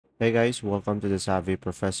Hey guys, welcome to the Savvy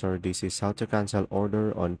Professor. This is how to cancel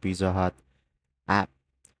order on Pizza Hut app.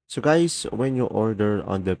 So guys, when you order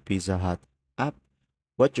on the Pizza Hut app,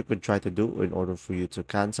 what you could try to do in order for you to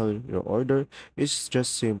cancel your order is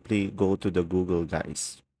just simply go to the Google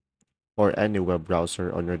guys or any web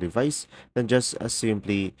browser on your device and just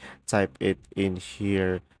simply type it in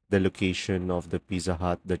here the location of the Pizza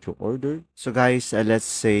Hut that you ordered. So guys, let's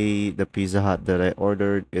say the Pizza Hut that I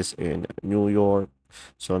ordered is in New York.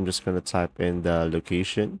 So I'm just gonna type in the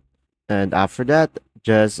location. And after that,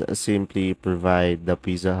 just simply provide the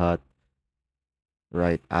Pizza Hut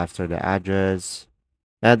right after the address.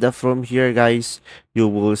 And from here, guys, you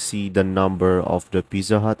will see the number of the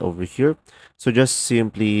Pizza Hut over here. So just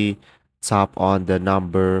simply tap on the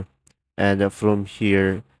number, and from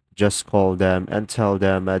here, just call them and tell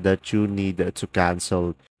them that you need to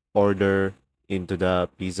cancel order into the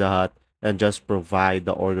Pizza Hut and just provide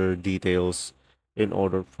the order details in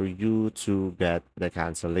order for you to get the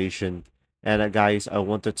cancellation. And guys, I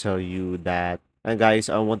want to tell you that, and guys,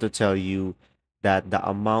 I want to tell you that the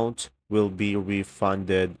amount will be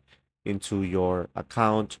refunded into your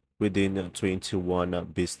account within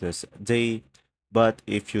 21 business day. But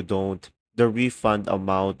if you don't, the refund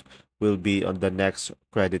amount will be on the next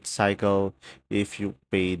credit cycle if you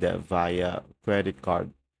paid via credit card.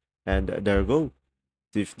 And there you go.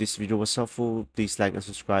 If this video was helpful, please like and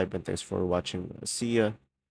subscribe, and thanks for watching. See ya.